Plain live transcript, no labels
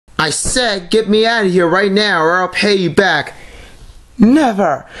I said get me out of here right now or I'll pay you back.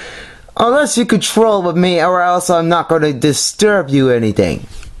 Never! Unless you control with me or else I'm not going to disturb you or anything.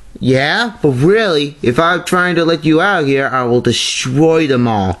 Yeah? But really, if I'm trying to let you out of here, I will destroy them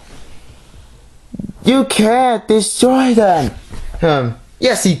all. You can't destroy them!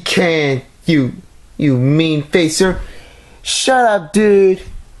 Yes you can, you mean facer. Shut up, dude.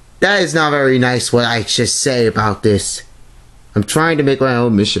 That is not very nice what I just say about this. I'm trying to make my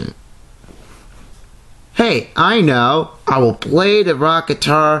own mission. Hey, I know. I will play the rock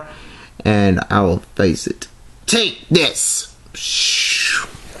guitar and I will face it. Take this!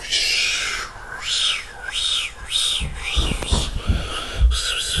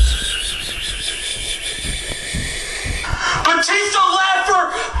 Batista left for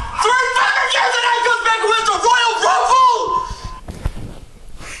 300 years and I goes back with the Royal Rumble!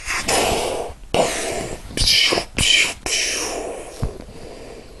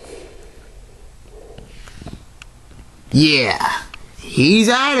 Yeah, he's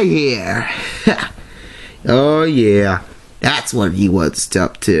out of here. Oh yeah, that's what he wants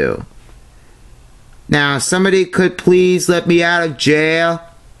up to. Now, somebody could please let me out of jail.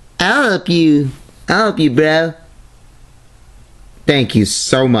 I'll help you, bro. Thank you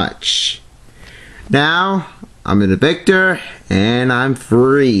so much. Now, I'm the victor, and I'm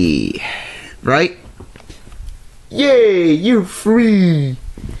free. Right? Yay, you're free.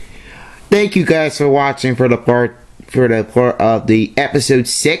 Thank you guys for watching for the part of the episode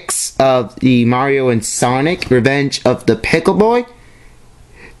 6 of the Mario and Sonic Revenge of the Pickleboy.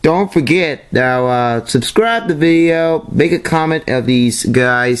 Don't forget now, subscribe to the video, make a comment of these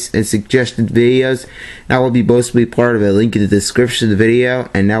guys and suggested videos. That will be mostly part of a link in the description of the video,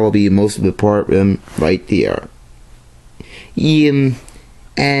 and that will be most of the part of them right there.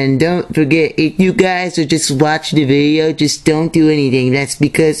 And don't forget, if you guys are just watching the video, just don't do anything. That's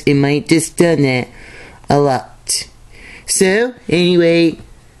because it might just done that a lot. So, anyway,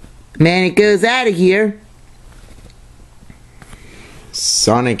 man, it goes out of here.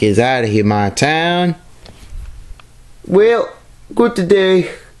 Sonic is out of here, my town. Well, good today.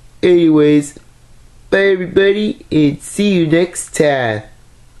 Anyways, bye everybody, and see you next time.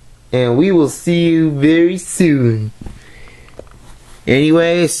 And we will see you very soon.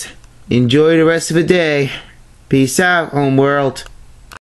 Anyways, enjoy the rest of the day. Peace out, homeworld.